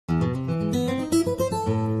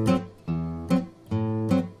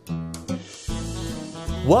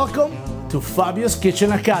Welcome to Fabio's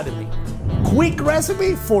Kitchen Academy. Quick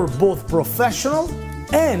recipe for both professional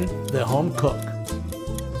and the home cook.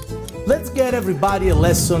 Let's get everybody a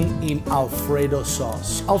lesson in Alfredo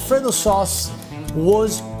sauce. Alfredo sauce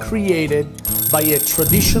was created by a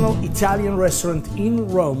traditional Italian restaurant in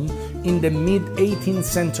Rome in the mid-18th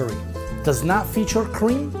century. Does not feature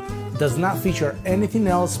cream, does not feature anything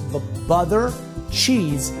else but butter,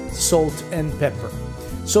 cheese, salt, and pepper.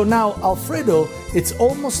 So now Alfredo, it's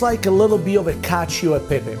almost like a little bit of a cacio e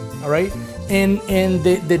pepe, all right? And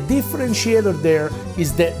the differentiator there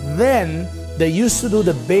is that then they used to do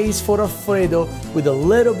the base for Alfredo with a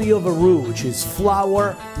little bit of a roux, which is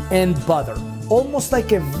flour and butter. Almost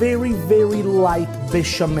like a very, very light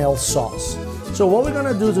bechamel sauce. So what we're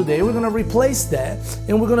gonna do today, we're gonna replace that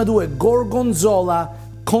and we're gonna do a gorgonzola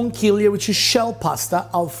conchiglie, which is shell pasta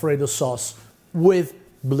Alfredo sauce with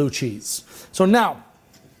blue cheese. So now,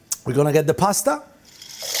 we're gonna get the pasta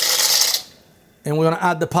and we're gonna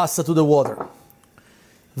add the pasta to the water.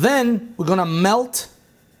 Then we're gonna melt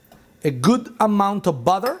a good amount of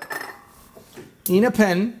butter in a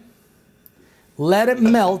pan, let it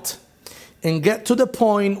melt and get to the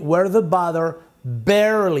point where the butter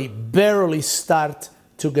barely start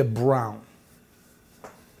to get brown.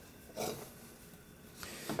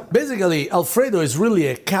 Basically, Alfredo is really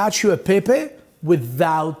a cacio e pepe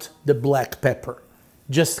without the black pepper.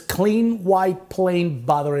 Just clean, white, plain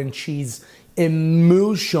butter and cheese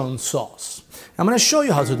emulsion sauce. I'm gonna show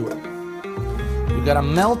you how to do it. You gotta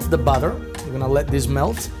melt the butter. You're gonna let this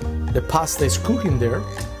melt. The pasta is cooking there.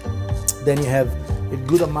 Then you have a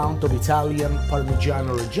good amount of Italian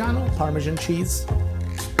Parmigiano Reggiano, Parmesan cheese.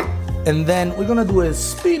 And then we're gonna do a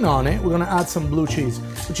spin on it. We're gonna add some blue cheese,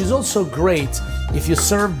 which is also great if you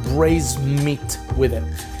serve braised meat with it.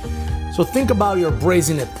 So think about you're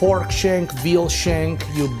braising a pork shank, veal shank,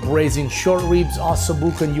 you're braising short ribs,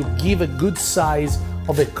 ossobuco, and you give a good size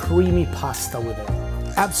of a creamy pasta with it.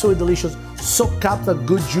 Absolutely delicious. Soak up the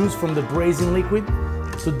good juice from the braising liquid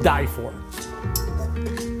to die for.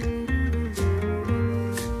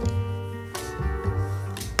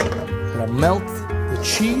 Gonna melt the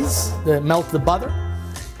cheese, melt the butter.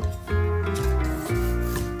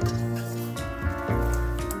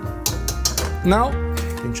 Now,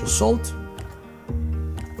 pinch of salt.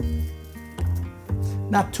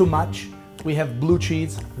 Not too much. We have blue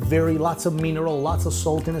cheese, lots of mineral, lots of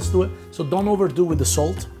saltiness to it. So don't overdo with the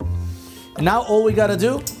salt. And now all we gotta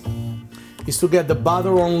do is to get the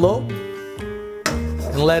butter on low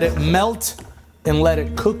and let it melt and let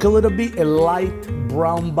it cook a little bit. A light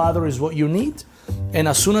brown butter is what you need. And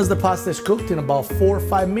as soon as the pasta is cooked in about 4 or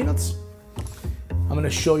 5 minutes, I'm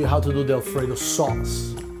gonna show you how to do the Alfredo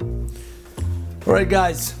sauce. All right,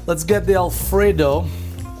 guys, let's get the Alfredo.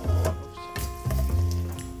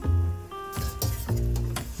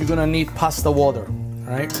 You're gonna need pasta water,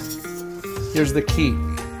 all right? Here's the key.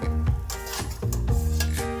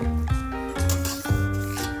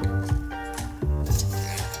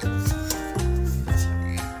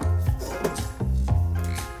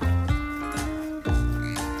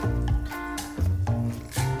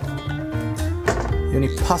 You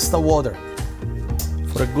need pasta water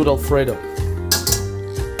for a good Alfredo.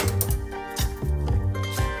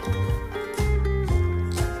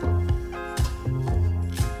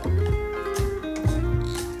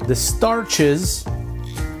 The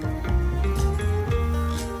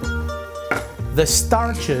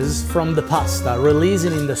starches from the pasta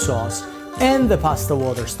releasing in the sauce and the pasta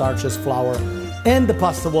water, starches, flour, and the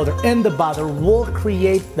pasta water and the butter will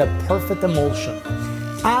create the perfect emulsion.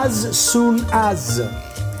 As soon as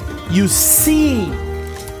you see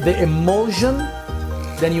the emulsion,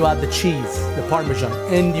 then you add the cheese, the Parmesan,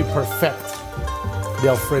 and you perfect the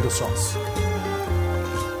Alfredo sauce.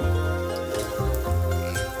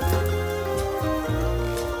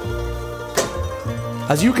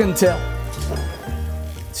 As you can tell,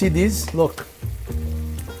 see this? Look,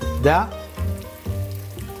 that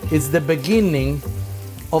is the beginning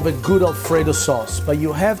of a good Alfredo sauce, but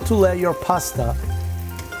you have to let your pasta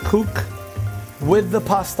cook with the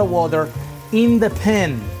pasta water in the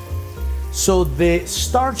pan so the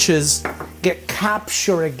starches get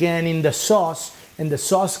captured again in the sauce and the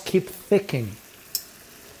sauce keep thickening.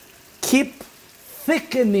 Keep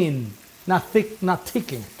thickening, not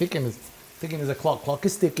thickening. Thickening is a clock. Clock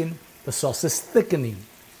is ticking. The sauce is thickening.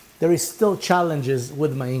 There is still challenges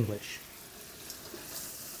with my English.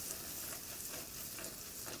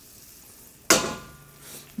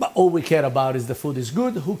 But all we care about is the food is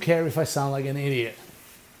good. Who cares if I sound like an idiot?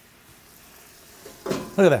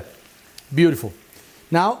 Look at that. Beautiful.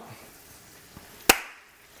 Now,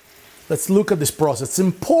 let's look at this process. It's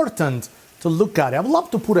important to look at it. I would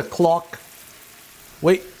love to put a clock.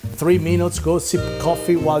 Wait 3 minutes, go sip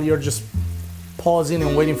coffee while you're just pausing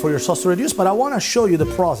and waiting for your sauce to reduce, but I want to show you the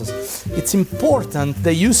process. It's important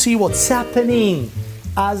that you see what's happening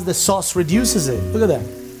as the sauce reduces it. Look at that.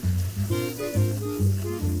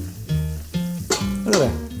 Look at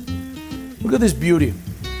that. Look at this beauty.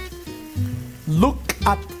 Look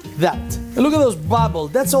at that. And look at those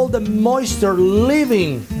bubbles. That's all the moisture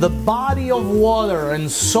leaving the body of water and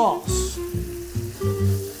sauce.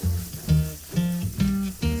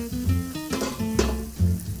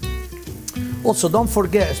 Also, don't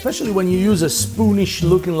forget, especially when you use a spoonish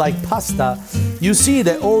looking like pasta, you see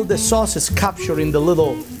that all the sauce is captured in the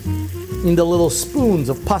little spoons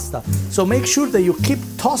of pasta. So make sure that you keep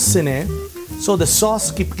tossing it so the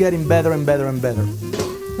sauce keeps getting better and better and better.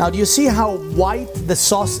 Now, do you see how white the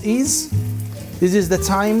sauce is? This is the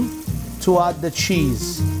time to add the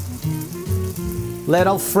cheese. Let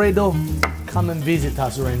Alfredo come and visit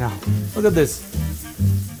us right now. Look at this.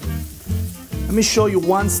 Let me show you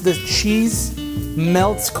once the cheese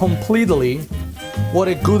melts completely what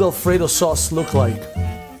a good Alfredo sauce looks like.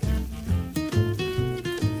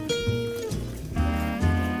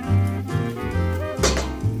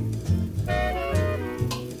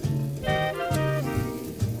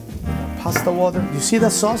 Pasta water. You see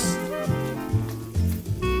that sauce?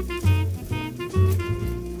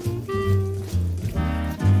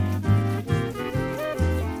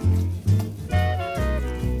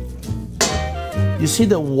 You see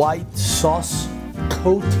the white sauce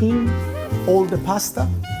coating all the pasta?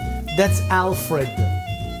 That's Alfredo.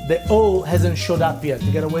 The O hasn't showed up yet.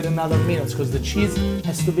 You gotta wait another minute because the cheese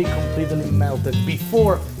has to be completely melted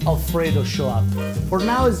before Alfredo show up. For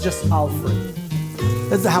now, it's just Alfredo.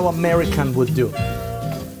 That's how American would do.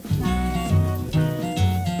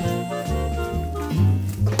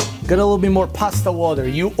 Get a little bit more pasta water.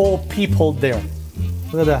 You all people there.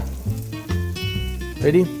 Look at that.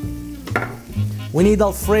 Ready? We need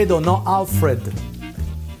Alfredo, not Alfred.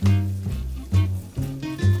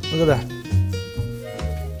 Look at that.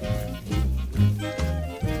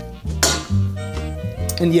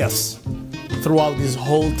 And yes, throughout this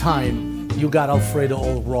whole time, you got Alfredo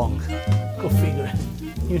all wrong. Go figure it.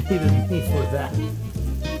 You needed me for that.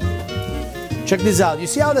 Check this out. You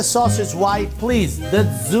see how the sauce is white? Please,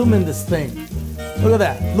 let's zoom in this thing. Look at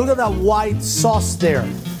that. Look at that white sauce there.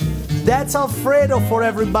 That's Alfredo for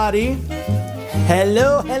everybody.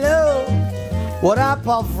 Hello, hello. What up,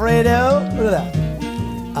 Alfredo? Look at that.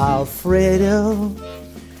 Alfredo,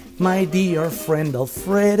 my dear friend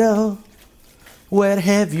Alfredo. Where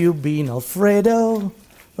have you been, Alfredo?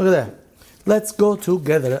 Look at that. Let's go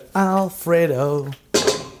together, Alfredo.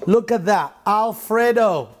 Look at that,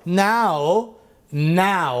 Alfredo. Now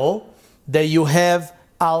that you have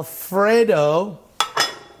Alfredo,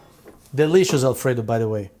 delicious Alfredo, by the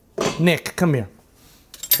way. Nick, come here.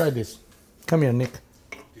 Try this. Come here, Nick.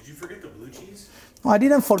 Did you forget the blue cheese? No, I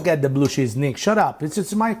didn't forget the blue cheese, Nick. Shut up.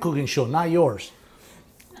 It's my cooking show, not yours.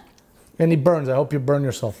 And it burns. I hope you burn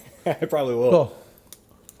yourself. I probably will. Go.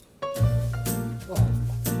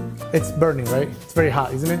 It's burning, right? It's very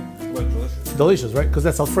hot, isn't it? But delicious. Delicious, right? Because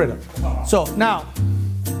that's Alfredo. So now,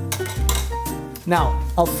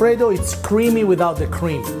 Alfredo, it's creamy without the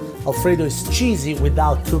cream. Alfredo is cheesy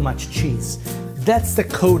without too much cheese. That's the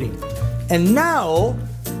coating. And now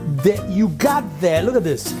that you got there, look at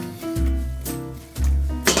this.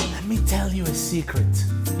 Let me tell you a secret.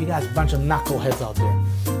 You guys, a bunch of knuckleheads out there.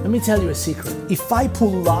 Let me tell you a secret. If I put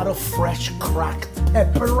a lot of fresh cracked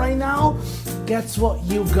pepper right now, guess what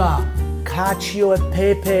you got? Cacio e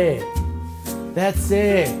pepe. That's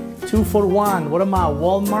it. 2 for 1. What am I,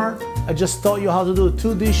 Walmart? I just taught you how to do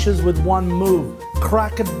 2 dishes with 1 move.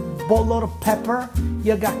 Crack a boatload of pepper,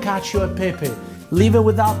 you got cacio e pepe. Leave it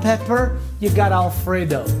without pepper, you got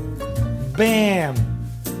Alfredo. Bam!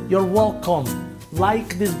 You're welcome.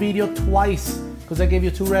 Like this video twice, because I gave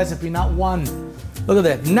you 2 recipes, not 1. Look at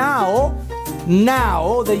that. Now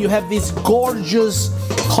that you have this gorgeous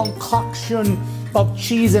concoction of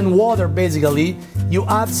cheese and water, basically, you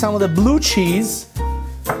add some of the blue cheese,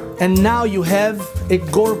 and now you have a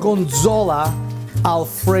gorgonzola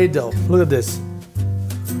Alfredo. Look at this.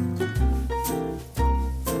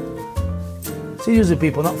 Seriously,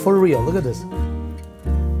 people, not for real. Look at this.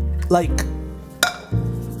 Like,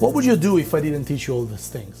 what would you do if I didn't teach you all these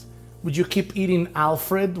things? Would you keep eating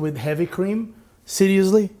Alfred with heavy cream?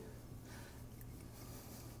 Seriously?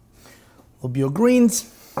 A little bit of greens.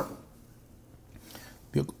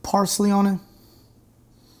 Bit of parsley on it.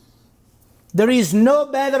 There is no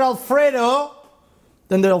better Alfredo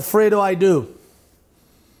than the Alfredo I do.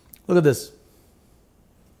 Look at this.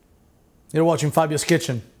 You're watching Fabio's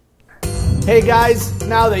Kitchen. Hey guys,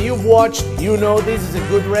 now that you've watched, you know this is a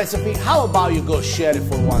good recipe. How about you go share it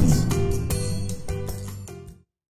for once?